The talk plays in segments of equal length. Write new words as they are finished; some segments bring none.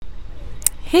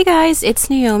Hey guys, it's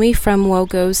Naomi from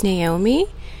Wogo's Naomi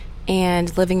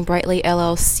and Living Brightly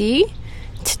LLC.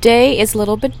 Today is a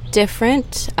little bit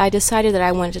different. I decided that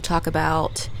I wanted to talk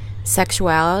about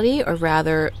sexuality, or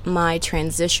rather my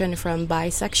transition from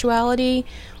bisexuality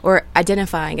or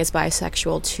identifying as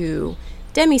bisexual to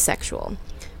demisexual.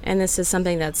 And this is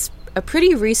something that's a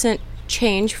pretty recent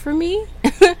change for me.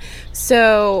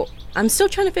 So I'm still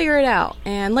trying to figure it out.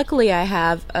 And luckily I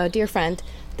have a dear friend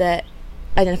that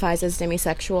identifies as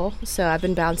demisexual, so I've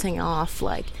been bouncing off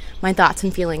like my thoughts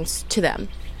and feelings to them,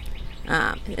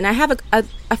 and I have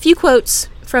a few quotes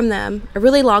from them. A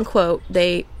really long quote.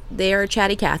 They are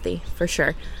chatty Cathy for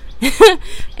sure.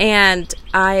 And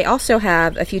I also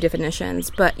have a few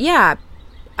definitions, but yeah,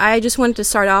 I just wanted to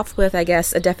start off with, I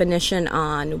guess, a definition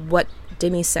on what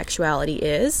demisexuality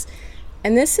is.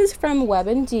 And this is from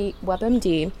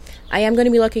WebMD. I am going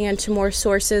to be looking into more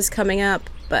sources coming up,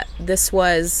 but this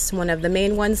was one of the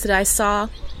main ones that I saw.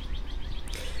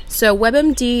 So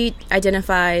WebMD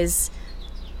identifies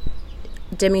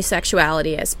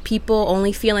demisexuality as people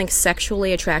only feeling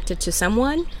sexually attracted to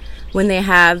someone when they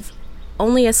have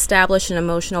only established an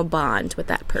emotional bond with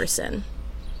that person.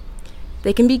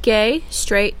 They can be gay,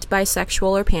 straight,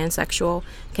 bisexual, or pansexual,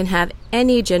 can have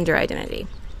any gender identity.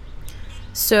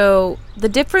 So the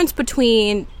difference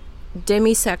between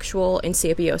demisexual and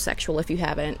sapiosexual, if you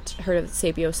haven't heard of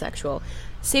sapiosexual.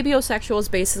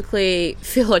 Sapiosexuals basically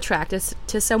feel attracted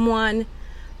to someone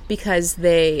because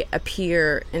they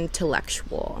appear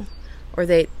intellectual, or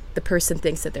the person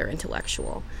thinks that they're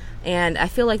intellectual. And I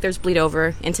feel like there's bleed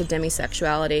over into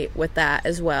demisexuality with that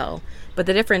as well. But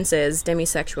the difference is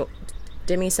demisexual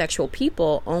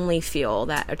people only feel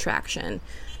that attraction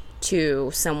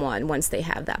to someone once they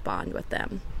have that bond with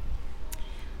them.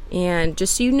 And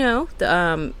just so you know,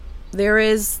 there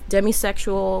is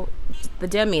demisexual.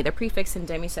 The prefix in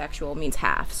demisexual means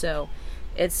half. So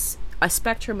it's a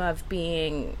spectrum of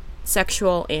being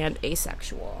sexual and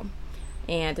asexual.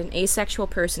 And an asexual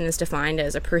person is defined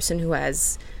as a person who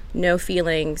has no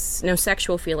feelings, no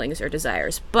sexual feelings or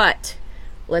desires. But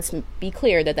let's be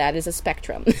clear that is a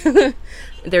spectrum.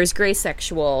 There's gray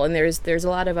sexual, and there's a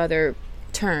lot of other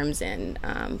terms and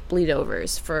bleed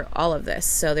overs for all of this,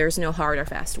 so there's no hard or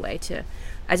fast way to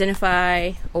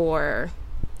identify or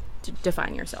to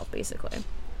define yourself, basically.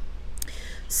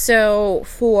 So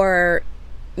for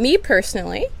me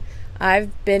personally,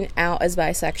 I've been out as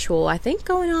bisexual, I think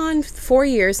going on 4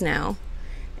 years now,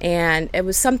 and it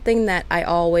was something that I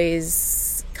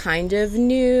always kind of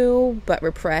knew but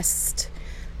repressed.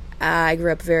 I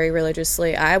grew up very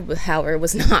religiously. I, however,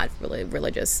 was not really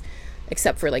religious,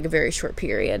 except for like a very short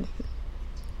period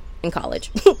in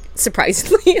college,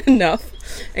 surprisingly enough,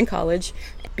 in college.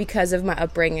 Because of my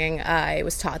upbringing, I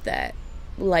was taught that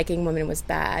liking women was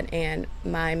bad, and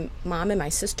my mom and my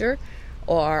sister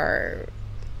are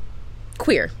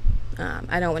queer.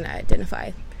 I don't want to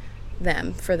identify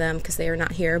them because they are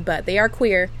not here, but they are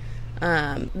queer.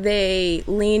 They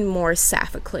lean more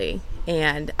sapphically,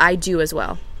 and I do as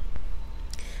well.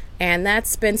 And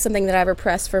that's been something that I've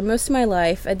repressed for most of my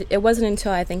life. It wasn't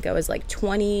until I think I was like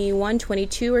 21,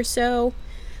 22 or so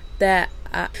that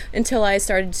until I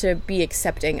started to be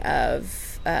accepting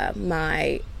of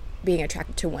my being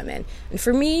attracted to women. And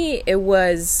for me, it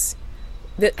was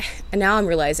and now I'm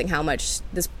realizing how much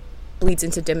this bleeds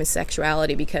into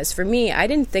demisexuality, because for me, I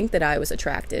didn't think that I was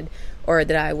attracted or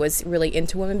that I was really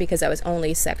into women because I was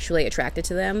only sexually attracted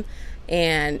to them.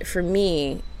 And for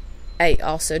me, I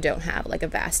also don't have like a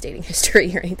vast dating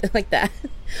history or anything like that.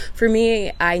 For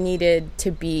me, I needed to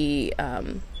be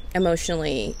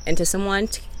emotionally into someone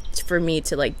for me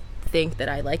to like think that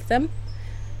I like them.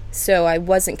 So I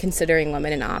wasn't considering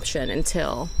women an option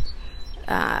until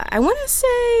I want to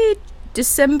say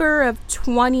December of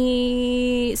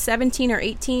 2017 or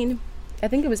 18. I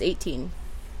think it was 18.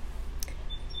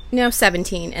 No,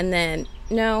 17. And then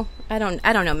no, I don't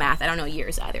know math. I don't know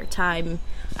years either. Time.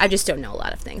 I just don't know a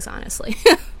lot of things, honestly.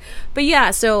 But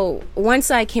yeah, so once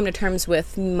I came to terms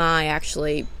with my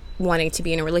actually wanting to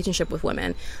be in a relationship with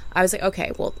women, I was like,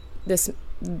 okay, well, there's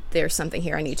something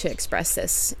here. I need to express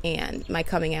this. And my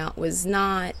coming out was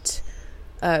not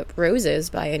roses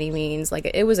by any means.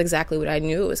 Like, it was exactly what I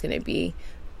knew it was going to be.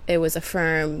 It was a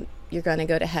firm, you're going to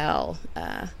go to hell.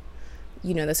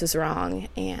 This is wrong.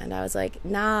 And I was like,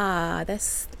 nah,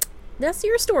 that's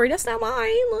your story. That's not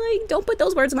mine. Like, don't put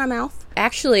those words in my mouth.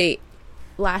 Actually,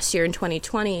 last year in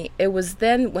 2020, it was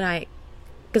then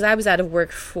because I was out of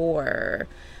work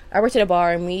I worked at a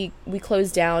bar, and we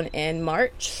closed down in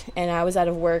March, and I was out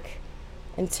of work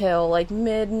until like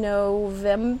late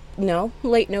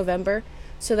November.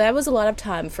 So that was a lot of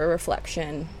time for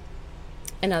reflection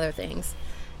and other things.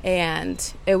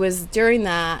 And it was during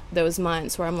those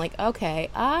months where I'm like, okay,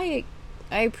 I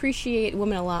appreciate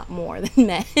women a lot more than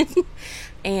men.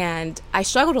 And I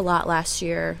struggled a lot last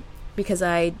year because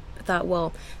I thought,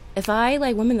 well, if I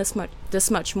like women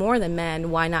this much more than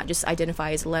men, why not just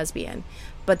identify as a lesbian?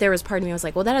 But there was part of me that was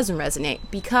like, well, that doesn't resonate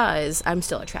because I'm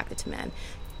still attracted to men.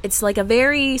 It's like a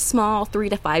very small 3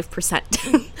 to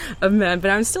 5% of men, but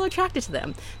I'm still attracted to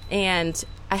them. And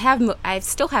I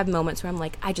still have moments where I'm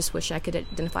like, I just wish I could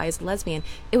identify as a lesbian.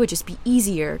 It would just be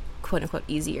easier, quote unquote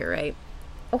easier, right?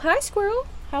 Oh, hi, squirrel.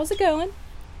 How's it going?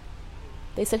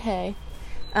 They said hey.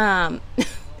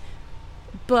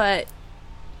 But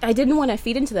I didn't want to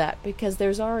feed into that because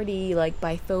there's already like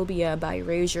biphobia,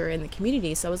 bi-erasure in the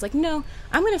community. So I was like, no,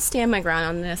 I'm going to stand my ground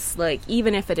on this. Like,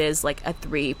 even if it is like a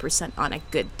 3% on a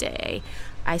good day,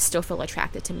 I still feel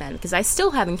attracted to men because I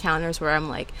still have encounters where I'm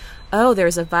like, oh,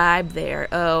 there's a vibe there.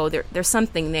 Oh, there's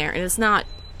something there. And it's not,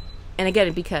 and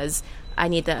again, because I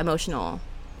need the emotional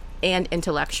and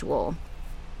intellectual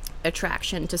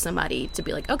attraction to somebody to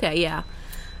be like, okay, yeah.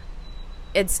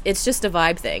 It's just a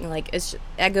vibe thing. Like,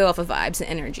 I go off of vibes and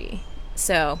energy.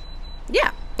 So,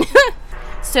 yeah.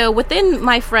 So within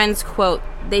my friend's quote,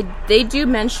 they do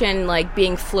mention like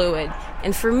being fluid.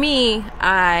 And for me,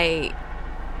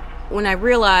 when I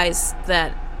realized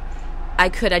that I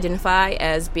could identify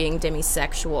as being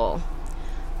demisexual,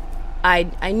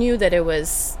 I knew that it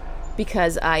was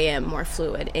because I am more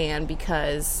fluid and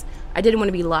because I didn't want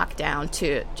to be locked down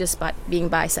to just being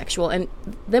bisexual. And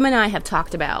them and I have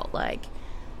talked about like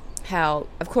how,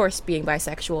 of course, being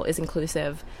bisexual is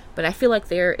inclusive, but I feel like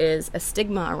there is a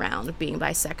stigma around being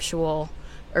bisexual,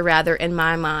 or rather, in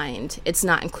my mind, it's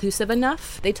not inclusive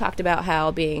enough. They talked about how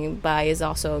being bi is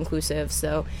also inclusive,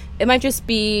 so it might just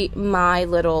be my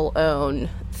little own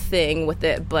thing with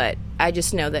it, but I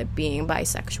just know that being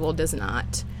bisexual does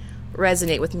not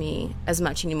resonate with me as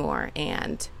much anymore,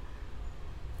 and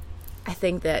I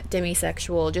think that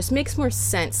demisexual just makes more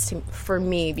sense for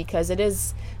me because it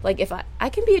is, like, if I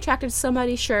can be attracted to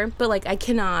somebody, sure, but, like, I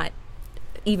cannot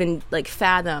even, like,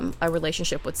 fathom a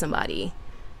relationship with somebody,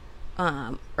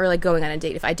 or, like, going on a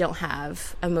date if I don't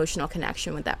have emotional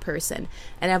connection with that person.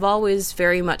 And I've always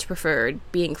very much preferred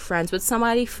being friends with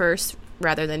somebody first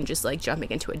rather than just, like, jumping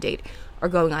into a date or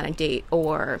going on a date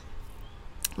or,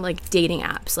 like, dating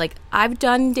apps. Like, I've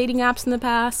done dating apps in the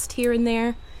past here and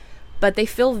there, but they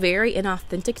feel very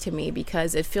inauthentic to me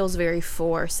because it feels very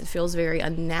forced. It feels very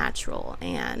unnatural.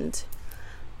 And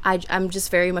I'm just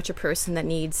very much a person that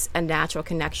needs a natural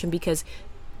connection because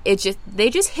they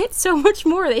just hit so much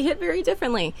more. They hit very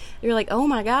differently. You're like, oh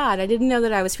my God, I didn't know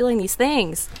that I was feeling these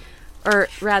things. Or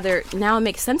rather, now it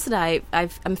makes sense that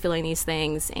I'm feeling these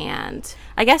things. And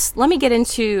I guess let me get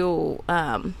into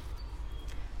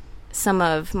some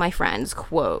of my friends'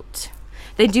 quote.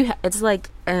 They do it's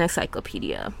like an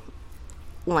encyclopedia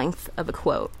length of a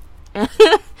quote.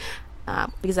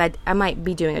 Because I might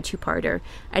be doing a two-parter.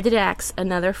 I did ask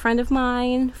another friend of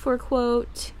mine for a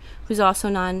quote who's also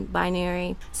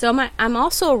non-binary. So I'm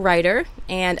also a writer,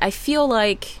 and I feel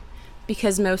like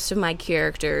because most of my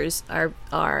characters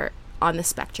are on the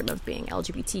spectrum of being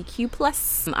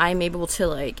LGBTQ+, I'm able to,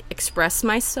 like, express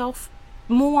myself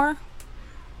more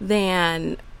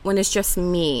than when it's just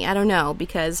me. I don't know,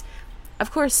 because of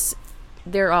course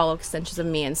they're all extensions of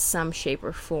me in some shape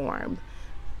or form,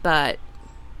 but,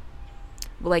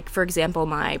 like, for example,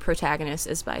 my protagonist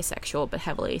is bisexual but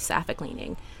heavily sapphic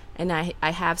leaning, and I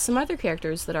have some other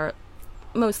characters that are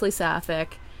mostly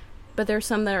sapphic, but there's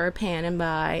some that are pan and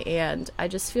bi, and I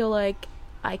just feel like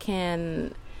I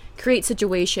can create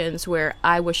situations where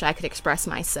I wish I could express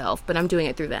myself, but I'm doing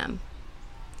it through them,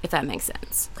 if that makes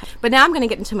sense. But now I'm going to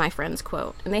get into my friend's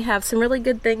quote, and they have some really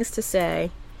good things to say.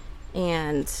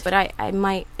 But I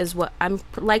might I'm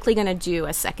likely going to do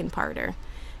a second parter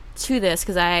to this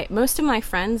because most of my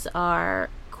friends are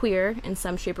queer in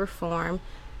some shape or form.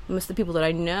 Most of the people that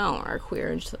I know are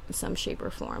queer in some shape or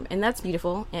form, and that's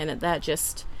beautiful. And that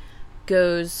just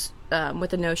goes with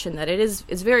the notion that it's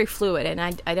very fluid.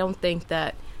 And I don't think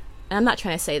that. And I'm not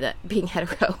trying to say that being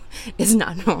hetero is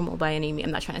not normal by any means.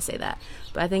 I'm not trying to say that,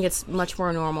 but I think it's much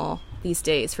more normal these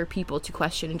days for people to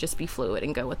question and just be fluid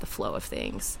and go with the flow of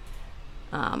things.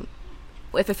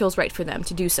 If it feels right for them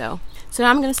to do so. So now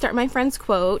I'm going to start my friend's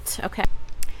quote. Okay.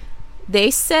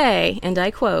 They say, and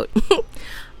I quote,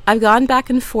 I've gone back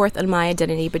and forth on my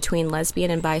identity between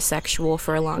lesbian and bisexual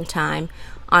for a long time,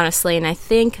 honestly, and I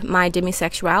think my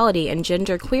demisexuality and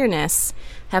gender queerness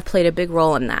have played a big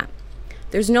role in that.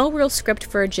 There's no real script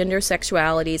for gender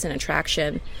sexualities and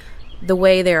attraction the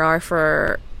way there are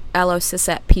for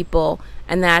allo-cishet people,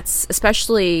 and that's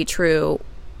especially true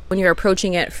when you're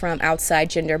approaching it from outside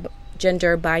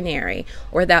gender binary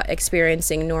or without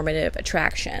experiencing normative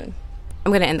attraction.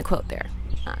 I'm going to end the quote there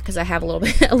because I have a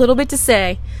little bit to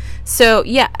say. So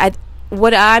yeah,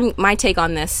 my take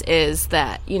on this is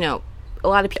that, you know, a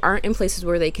lot of people aren't in places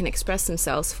where they can express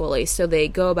themselves fully, so they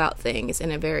go about things in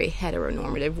a very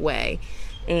heteronormative way,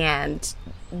 and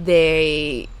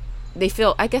they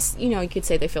feel, I guess, you know, you could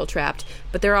say they feel trapped,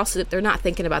 but they're not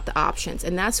thinking about the options.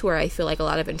 And that's where I feel like a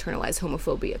lot of internalized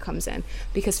homophobia comes in.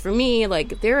 Because for me,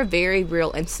 like, there are very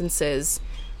real instances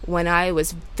when I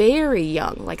was very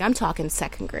young, like I'm talking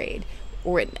second grade,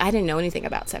 or I didn't know anything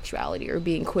about sexuality or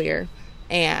being queer,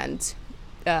 and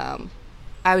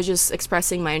I was just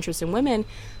expressing my interest in women.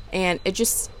 And it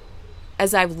just,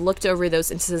 as I've looked over those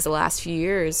instances the last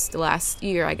year,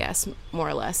 I guess, more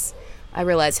or less, I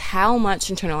realized how much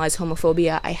internalized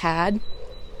homophobia I had.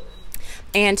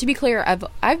 And to be clear,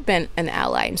 I've been an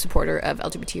ally and supporter of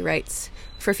LGBT rights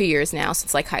for a few years now,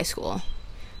 since like high school.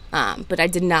 But I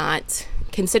did not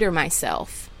consider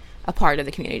myself a part of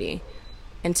the community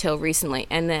until recently.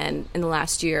 And then in the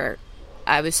last year,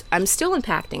 I'm still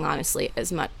impacting, honestly,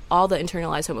 as much all the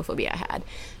internalized homophobia I had,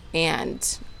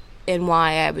 and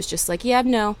why I was just like, yeah,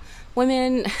 no,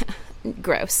 women,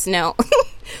 gross, no.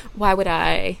 Why would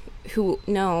I?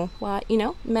 Why? You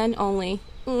know, men only.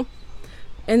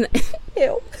 And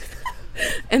ew.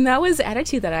 And that was the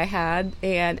attitude that I had,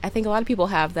 and I think a lot of people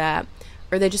have that,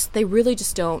 or they really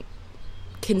just don't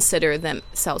consider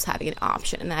themselves having an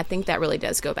option. And I think that really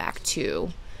does go back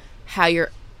to how you're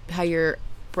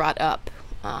brought up,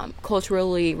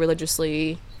 culturally,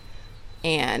 religiously,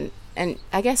 and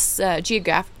I guess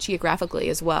geographically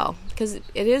as well, because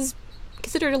it is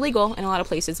considered illegal in a lot of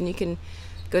places, and you can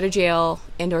go to jail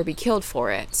and or be killed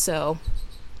for it. So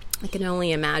I can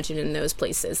only imagine in those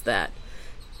places that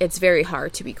it's very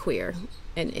hard to be queer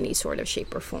in any sort of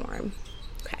shape or form.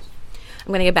 Okay, I'm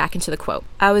going to get back into the quote.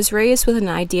 I was raised with an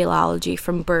ideology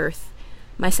from birth.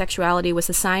 My sexuality was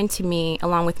assigned to me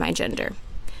along with my gender.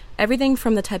 Everything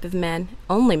from the type of men,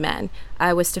 only men,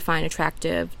 I was to find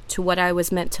attractive, to what I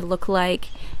was meant to look like,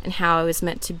 and how I was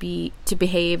meant to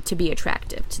behave to be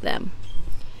attractive to them.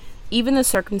 Even the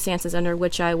circumstances under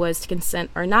which I was to consent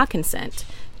or not consent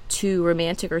to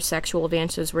romantic or sexual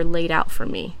advances were laid out for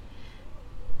me.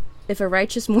 If a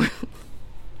righteous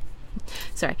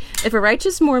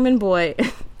Mormon boy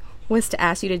was to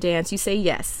ask you to dance, you say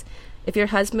yes. If your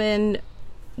husband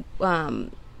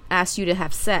asked you to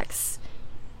have sex,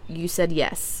 you said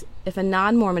yes. If a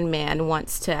non-Mormon man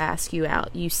wants to ask you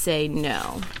out, you say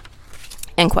no.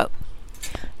 End quote.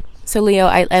 So Leo,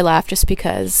 I laugh just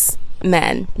because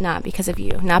men, not because of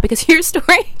you, not because of your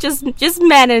story, just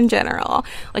men in general.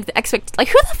 Like who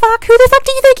the fuck do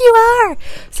you think you are?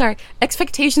 Sorry,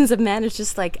 expectations of men is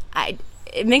just like,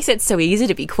 it makes it so easy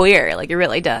to be queer, like it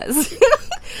really does.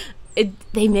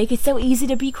 They make it so easy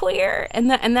to be queer,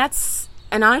 and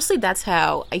honestly, that's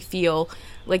how I feel.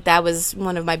 Like that was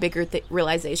one of my bigger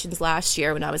realizations last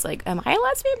year when I was like, am I a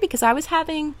lesbian? Because I was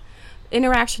having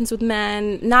interactions with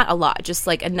men, not a lot, just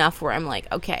like enough where I'm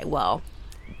like, okay, well,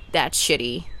 that's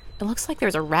shitty. It looks like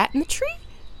there's a rat in the tree.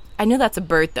 I know that's a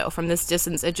bird though. From this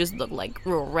distance, it just looked like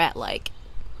real rat-like.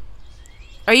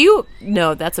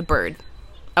 No, that's a bird.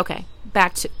 Okay,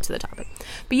 back to the topic.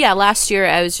 But yeah, last year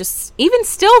I was just, even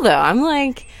still though, I'm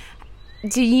like,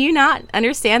 do you not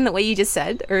understand the way you just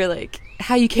said, or like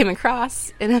how you came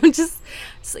across? And I'm just,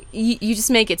 it's like, you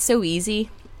just make it so easy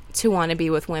to want to be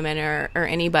with women or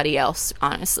anybody else,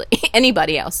 honestly.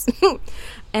 Anybody else.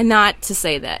 And not to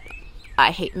say that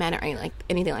I hate men or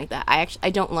anything like that. I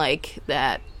don't like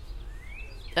that,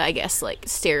 I guess, like,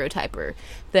 stereotype or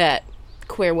that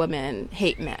queer women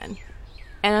hate men.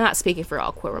 And I'm not speaking for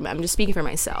all queer women. I'm just speaking for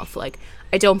myself. Like,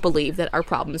 I don't believe that our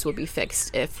problems would be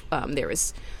fixed if there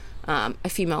was a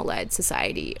female-led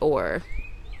society or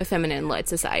a feminine-led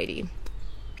society.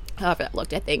 However that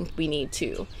looked, I think we need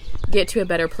to get to a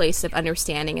better place of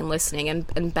understanding and listening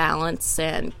and balance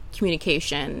and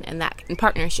communication and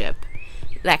partnership.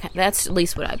 That's at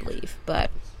least what I believe.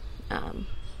 But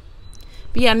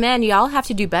yeah, men, y'all have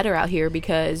to do better out here,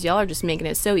 because y'all are just making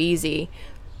it so easy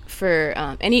for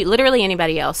literally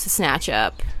anybody else to snatch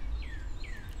up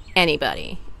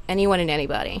anyone and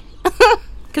anybody.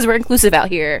 Because we're inclusive out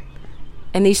here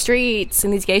in these streets,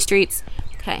 in these gay streets.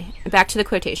 Okay, back to the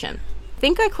quotation. I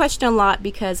think I question a lot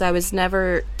because I was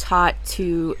never taught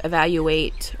to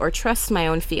evaluate or trust my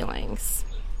own feelings.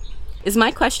 Is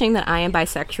my questioning that I am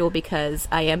bisexual because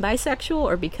I am bisexual,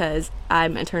 or because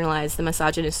I'm internalized the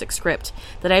misogynistic script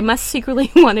that I must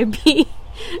secretly want to be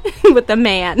with a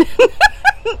man?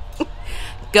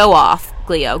 Go off,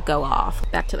 Cleo, go off.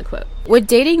 Back to the quote. Would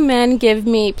dating men give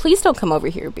me... Please don't come over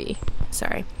here, B.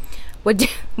 Sorry.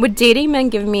 Would dating men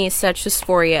give me such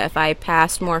dysphoria if I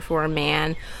passed more for a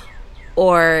man,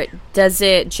 or does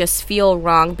it just feel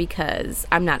wrong because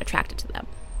I'm not attracted to them?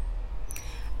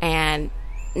 And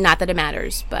not that it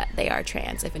matters, but they are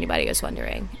trans, if anybody is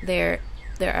wondering. They're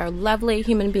a lovely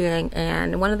human being,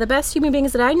 and one of the best human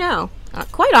beings that I know.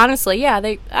 Quite honestly, yeah,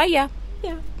 yeah,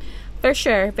 for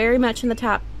sure, very much in the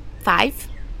top five,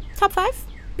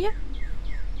 yeah.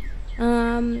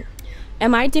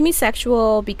 Am I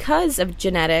demisexual because of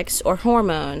genetics or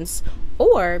hormones,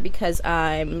 or because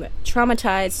I'm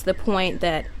traumatized to the point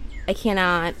that I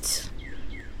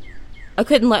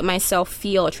couldn't let myself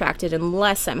feel attracted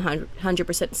unless I'm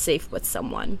 100% safe with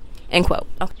someone, end quote.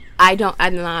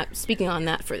 I'm not speaking on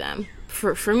that for them.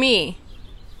 For me,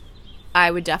 I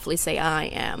would definitely say I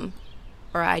am,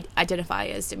 or I identify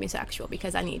as demisexual,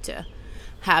 because I need to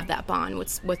have that bond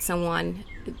with someone,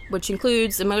 which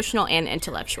includes emotional and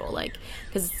intellectual. Like,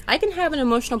 because I can have an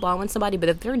emotional bond with somebody, but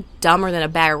if they're dumber than a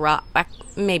bag of rock,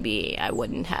 maybe I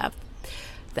wouldn't have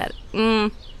that.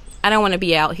 I don't want to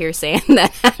be out here saying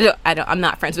that I'm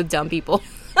not friends with dumb people.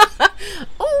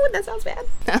 Oh, that sounds bad.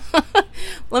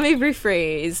 Let me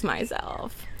rephrase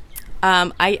myself.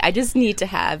 I just need to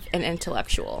have an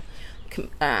intellectual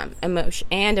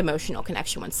emotional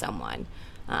connection with someone,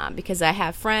 because I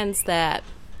have friends that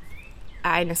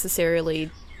I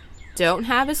necessarily don't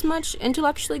have as much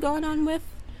intellectually going on with,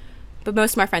 but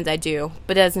most of my friends I do.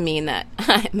 But it doesn't mean that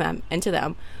I'm into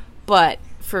them. But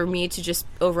for me to just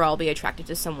overall be attracted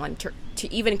to someone,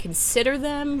 to even consider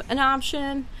them an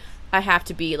option, I have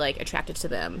to be like attracted to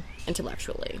them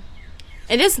intellectually.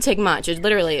 It doesn't take much. It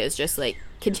literally is just like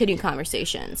continuing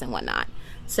conversations and whatnot.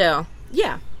 So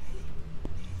yeah.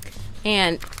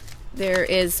 And there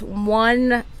is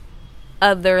one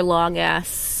other long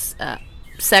ass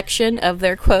section of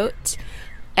their quote.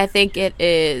 I think it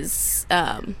is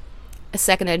a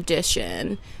second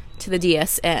edition to the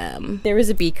DSM. There is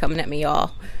a bee coming at me,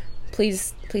 y'all.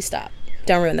 Please stop.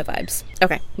 Don't ruin the vibes.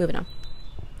 Okay, moving on.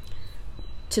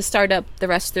 To start up the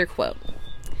rest of their quote.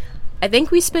 I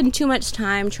think we spend too much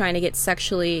time trying to get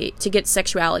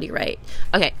sexuality right.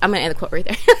 Okay, I'm gonna end the quote right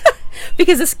there.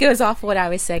 Because this goes off what I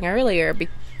was saying earlier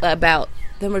about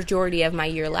the majority of my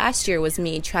year last year was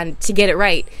me trying to get it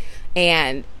right.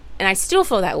 And I still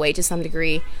feel that way to some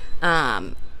degree.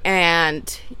 And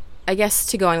I guess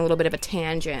to go on a little bit of a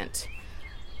tangent,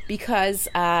 because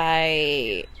first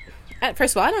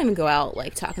of all, I don't even go out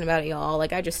like talking about it, y'all.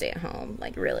 Like, I just stay at home,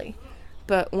 like, really.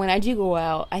 But when I do go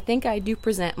out, I think I do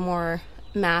present more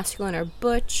masculine or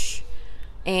butch.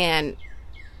 And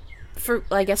for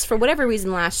whatever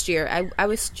reason last year, I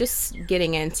was just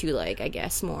getting into, like, I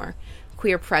guess more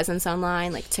queer presence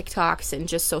online, like TikToks and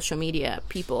just social media,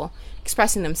 people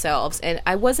expressing themselves. And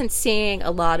I wasn't seeing a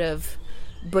lot of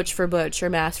butch for butch or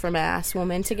mass for mass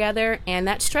women together, and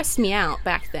that stressed me out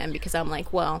back then, because I'm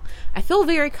like, well, I feel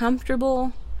very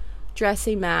comfortable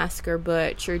dressing mask or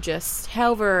butch, or just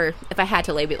however, if I had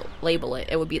to label it,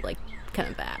 it would be like kind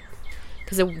of that,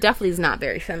 because it definitely is not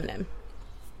very feminine,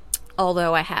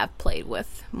 although I have played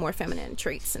with more feminine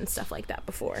traits and stuff like that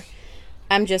before.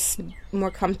 I'm just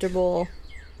more comfortable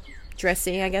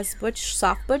dressing, I guess, butch,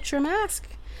 soft butch or mask.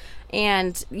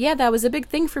 And yeah, that was a big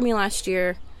thing for me last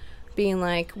year, being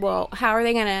like, well, how are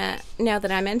they gonna know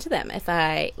that I'm into them if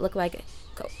I look like,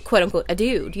 quote unquote, a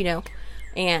dude, you know?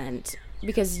 And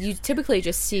because you typically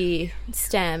just see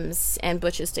stems and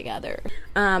butches together.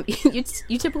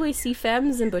 You typically see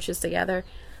femmes and butches together,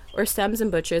 or stems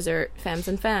and butches, or femmes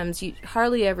and femmes. You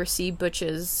hardly ever see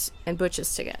butches and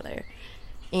butches together.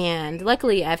 And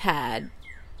luckily, I've had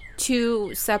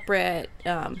two separate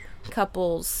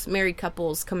married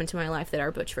couples come into my life that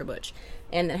are butch for butch,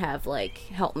 and that have, like,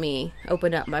 helped me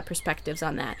open up my perspectives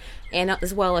on that, and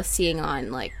as well as seeing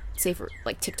on, like, say for,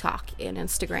 like, TikTok and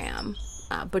Instagram,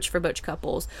 butch for butch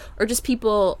couples, or just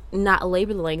people not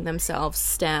labeling themselves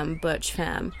stem, butch,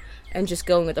 femme, and just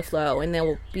going with the flow, and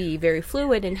they'll be very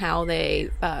fluid in how they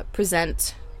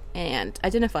present and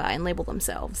identify and label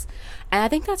themselves. And I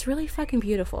think that's really fucking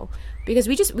beautiful, because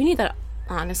we need that,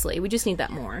 honestly. We just need that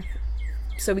more,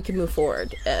 so we can move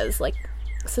forward as, like,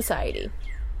 society.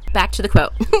 Back to the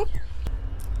quote.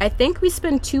 I think we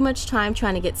spend too much time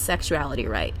trying to get sexuality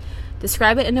right.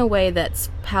 Describe it in a way that's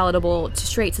palatable to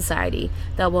straight society,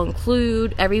 that will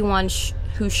include everyone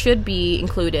who should be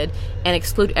included, and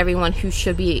exclude everyone who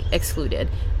should be excluded,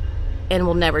 and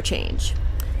will never change.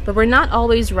 But we're not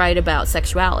always right about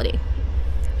sexuality.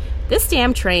 This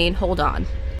damn train, hold on.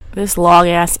 This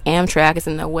long-ass Amtrak is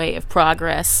in the way of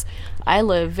progress. I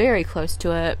live very close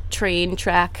to a train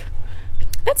track.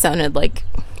 That sounded like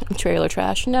trailer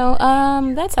trash. No,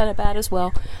 that sounded bad as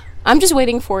well. I'm just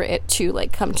waiting for it to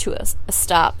like come to a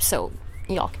stop so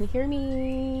y'all can hear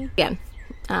me again.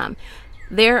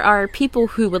 There are people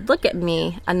who would look at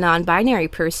me, a non-binary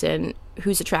person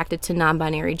who's attracted to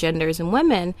non-binary genders and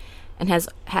women and has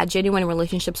had genuine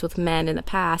relationships with men in the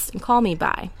past, and call me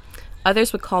bi.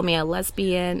 Others would call me a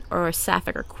lesbian or a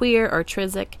sapphic or queer or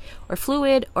trisix or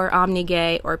fluid or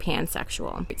omni-gay or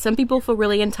pansexual. Some people feel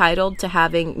really entitled to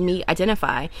having me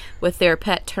identify with their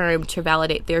pet term to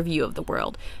validate their view of the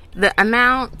world. The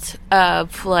amount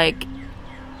of, like,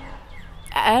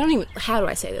 how do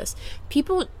I say this?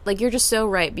 People, like, you're just so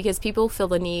right, because people feel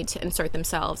the need to insert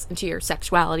themselves into your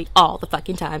sexuality all the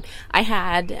fucking time. I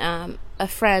had a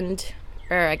friend,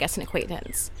 or I guess an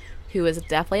acquaintance, who was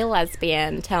definitely a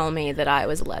lesbian, tell me that I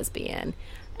was a lesbian.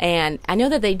 And I know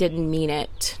that they didn't mean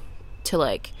it to,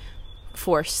 like,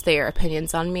 force their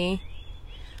opinions on me.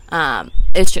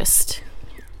 It's just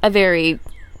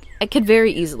it could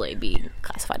very easily be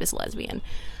classified as lesbian.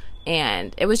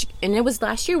 And it was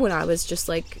last year when I was just,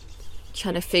 like,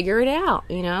 trying to figure it out,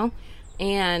 you know?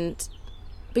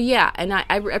 But yeah, and I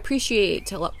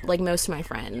appreciate, like, most of my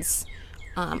friends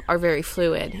are very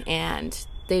fluid, and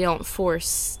they don't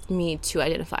force me to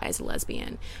identify as a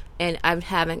lesbian. And I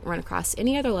haven't run across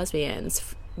any other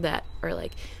lesbians that are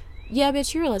like, yeah,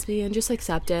 bitch, you're a lesbian, just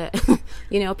accept it.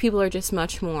 You know, people are just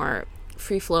much more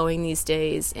free-flowing these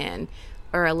days and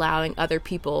are allowing other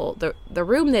people the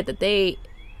room that they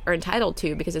are entitled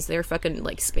to, because it's their fucking,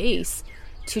 like, space,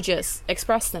 to just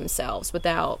express themselves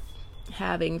without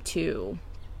having to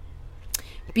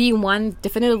be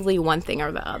definitively one thing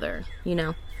or the other, you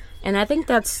know? And I think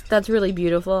that's really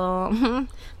beautiful.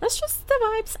 That's just the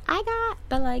vibes I got.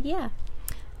 But, like, yeah.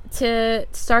 To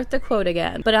start the quote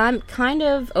again. But I'm kind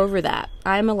of over that.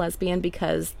 I'm a lesbian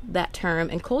because that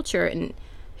term and culture and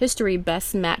history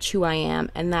best match who I am,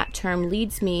 and that term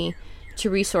leads me to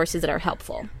resources that are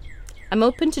helpful. I'm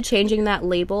open to changing that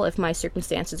label if my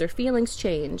circumstances or feelings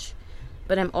change,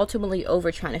 but I'm ultimately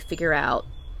over trying to figure out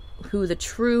who the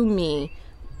true me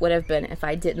would have been if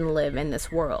I didn't live in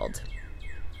this world.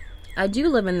 I do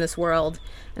live in this world,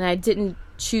 and I didn't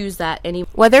choose that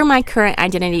whether my current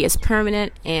identity is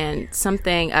permanent and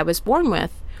something I was born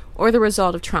with, or the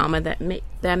result of trauma that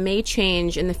may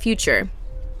change in the future.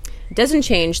 It doesn't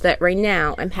change that right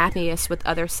now I'm happiest with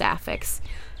other sapphics.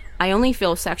 I only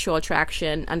feel sexual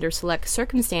attraction under select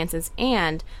circumstances,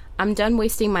 and I'm done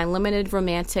wasting my limited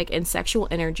romantic and sexual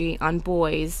energy on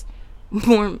boys,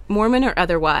 Mormon or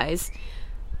otherwise,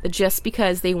 just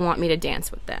because they want me to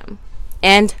dance with them.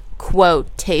 End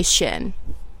quotation.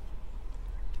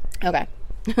 Okay.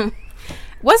 Wasn't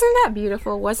that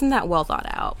beautiful? Wasn't that well thought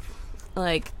out?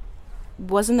 Like,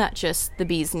 wasn't that just the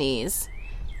bee's knees?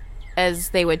 As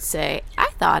they would say, I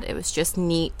thought it was just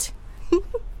neat.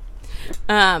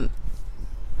 I'm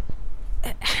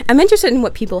interested in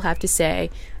what people have to say,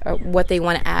 or what they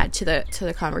want to add to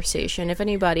the conversation. If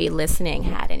anybody listening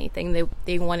had anything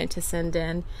they wanted to send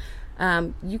in,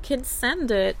 you can send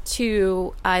it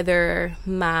to either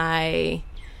my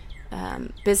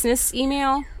business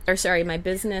email, my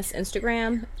business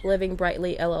Instagram, Living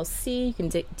Brightly LLC. You can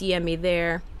DM me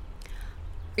there.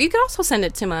 Or you can also send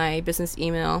it to my business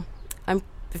email.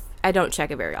 I don't check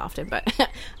it very often, but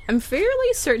I'm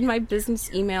fairly certain my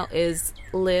business email is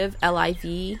live,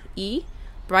 Live,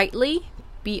 brightly,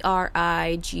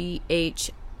 BRIGHTLY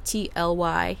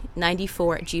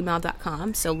 94 at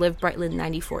gmail.com. So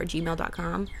livebrightly94 at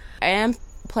gmail.com. I am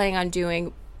planning on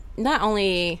doing not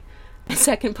only a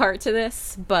second part to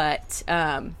this, but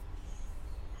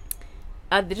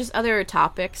just other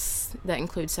topics that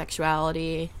include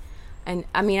sexuality. And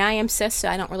I mean, I am cis, so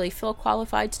I don't really feel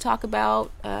qualified to talk about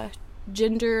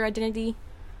gender identity.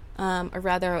 Or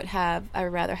rather, I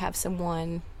would rather have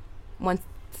someone, once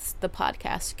the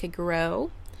podcast could grow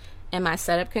and my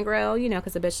setup can grow, you know,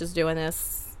 because the bitch is doing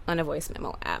this on a voice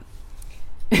memo app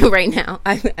right now.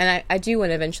 I do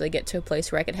want to eventually get to a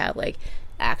place where I could have, like,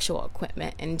 actual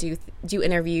equipment and do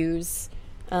interviews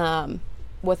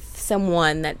with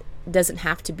someone that doesn't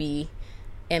have to be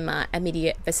in my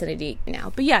immediate vicinity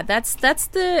now. But yeah, that's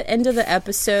the end of the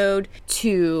episode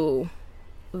to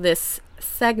this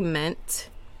segment.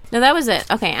 No, that was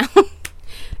it. Okay.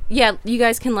 Yeah, you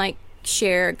guys can, like,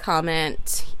 share,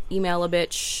 comment, email a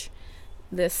bitch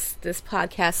this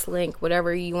podcast link,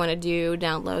 whatever you want to do,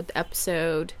 download the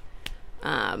episode,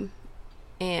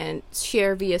 and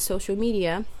share via social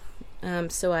media,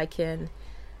 so I can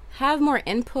have more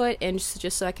input and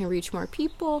just so I can reach more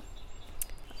people.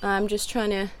 I'm just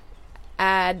trying to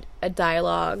add a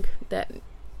dialogue that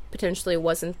potentially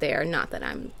wasn't there. Not that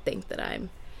I think that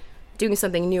I'm doing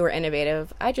something new or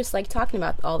innovative. I just like talking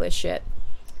about all this shit.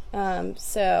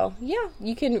 So yeah,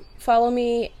 you can follow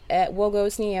me at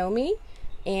Wogo's Naomi,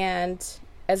 and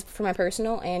as for my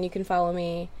personal, and you can follow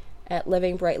me at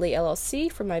Living Brightly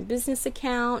LLC for my business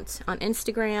account on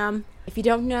Instagram. If you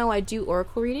don't know, I do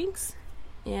oracle readings,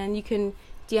 and you can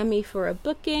DM me for a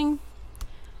booking.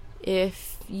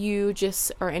 If you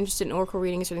just are interested in oracle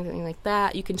readings or anything like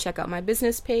that, you can check out my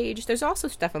business page. There's also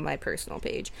stuff on my personal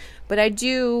page, but I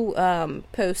do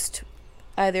post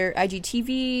either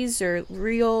IGTVs or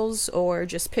reels or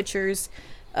just pictures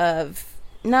of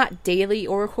not daily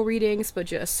oracle readings, but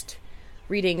just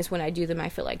readings when I do them. I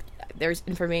feel like there's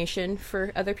information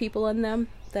for other people in them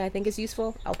that I think is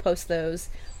useful. I'll post those.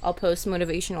 I'll post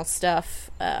motivational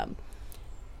stuff.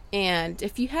 And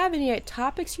if you have any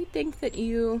topics you think that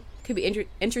you could be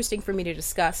interesting for me to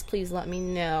discuss, please let me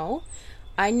know.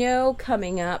 I know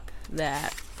coming up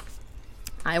that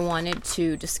I wanted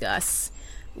to discuss,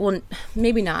 well,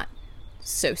 maybe not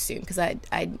so soon, because I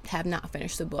have not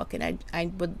finished the book, and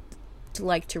I would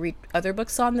like to read other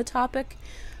books on the topic,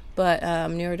 but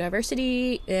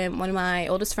neurodiversity, and one of my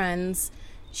oldest friends,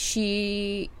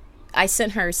 I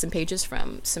sent her some pages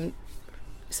from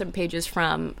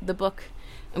the book,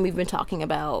 and we've been talking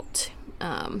about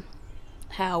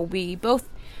how we both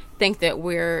think that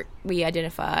we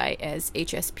identify as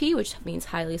HSP, which means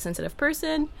highly sensitive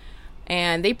person.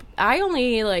 And I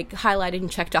only highlighted and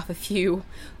checked off a few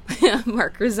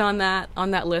markers on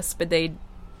that list, but they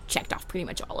checked off pretty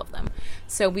much all of them.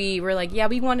 So we were like, yeah,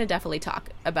 we want to definitely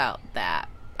talk about that.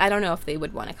 I don't know if they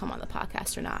would want to come on the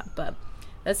podcast or not, but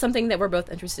that's something that we're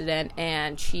both interested in.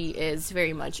 And she is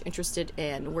very much interested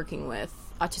in working with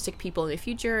autistic people in the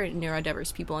future and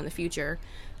neurodiverse people in the future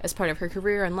as part of her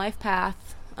career and life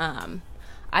path.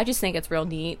 I just think it's real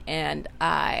neat, and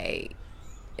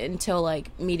until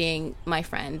meeting my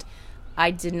friend,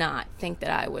 I did not think that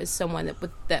I was someone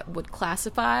that would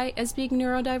classify as being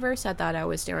neurodiverse. I thought I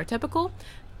was stereotypical,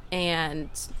 and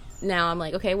now I'm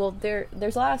like, okay, well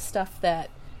there's a lot of stuff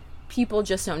that people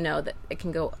just don't know that it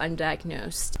can go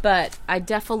undiagnosed. But I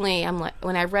definitely,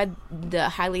 when I read the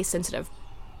highly sensitive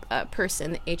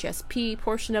person, the HSP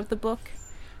portion of the book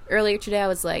earlier today, I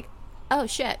was like, oh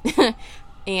shit.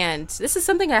 And this is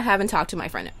something I haven't talked to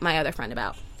my other friend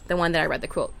about, the one that I read the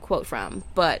quote from,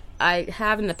 but I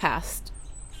have in the past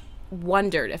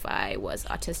wondered if I was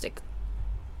autistic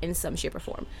in some shape or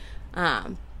form.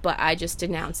 But I just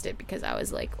denounced it because I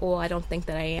was like, oh, I don't think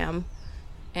that I am.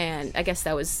 And I guess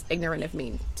that was ignorant of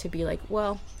me to be like,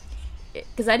 well,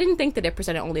 because I didn't think that it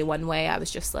presented only one way. I was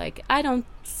just like, I don't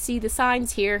see the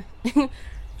signs here.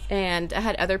 And I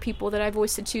had other people that I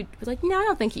voiced it to, like, no, I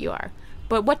don't think you are.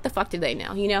 But what the fuck do they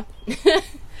know, you know?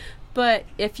 But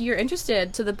if you're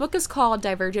interested, so the book is called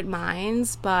Divergent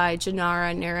Minds by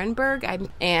Janara Nierenberg.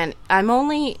 I'm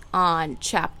only on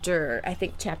chapter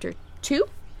 2.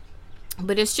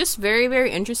 But it's just very,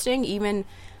 very interesting. Even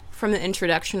from the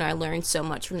introduction, I learned so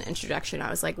much from the introduction. I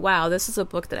was like, wow, this is a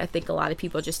book that I think a lot of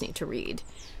people just need to read.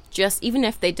 Just even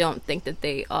if they don't think that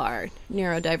they are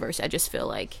neurodiverse, I just feel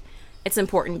like it's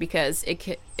important because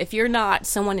if you're not,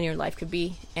 someone in your life could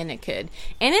be, and it could.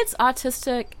 And it's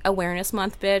Autistic Awareness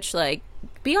Month, bitch. Like,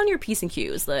 be on your P's and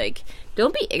Q's. Like,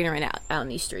 don't be ignorant out in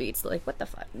these streets. Like, what the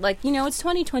fuck? Like, it's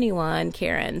 2021,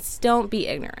 Karens. Don't be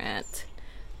ignorant.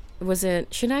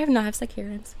 Should I not have said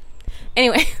Karens?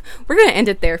 Anyway, we're going to end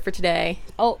it there for today.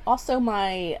 Oh, also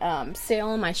my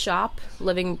sale in my shop,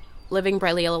 Living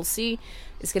Brightly LLC,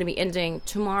 is going to be ending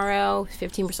tomorrow.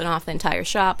 15% off the entire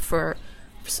shop for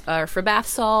bath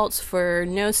salts, for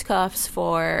nose cuffs,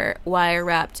 for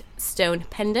wire-wrapped stone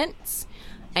pendants.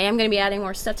 I am going to be adding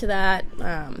more stuff to that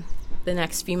the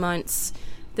next few months.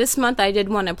 This month I did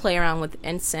want to play around with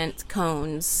incense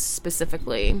cones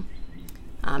specifically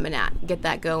and get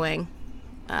that going.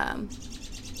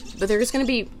 But there's going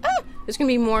to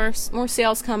be more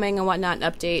sales coming and whatnot, and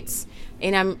updates.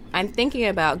 And I'm thinking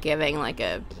about giving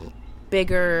a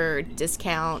bigger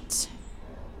discount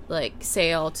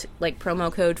sale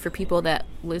promo code for people that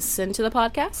listen to the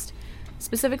podcast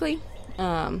specifically.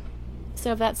 So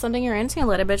if that's something you're into,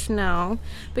 let a bitch know.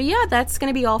 But yeah, that's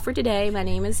gonna be all for today. My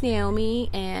name is Naomi,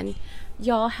 and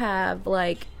y'all have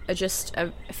just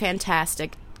a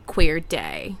fantastic queer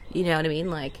day. You know what I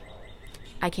mean?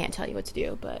 I can't tell you what to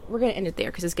do, but we're gonna end it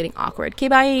there because it's getting awkward. Okay,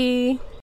 bye.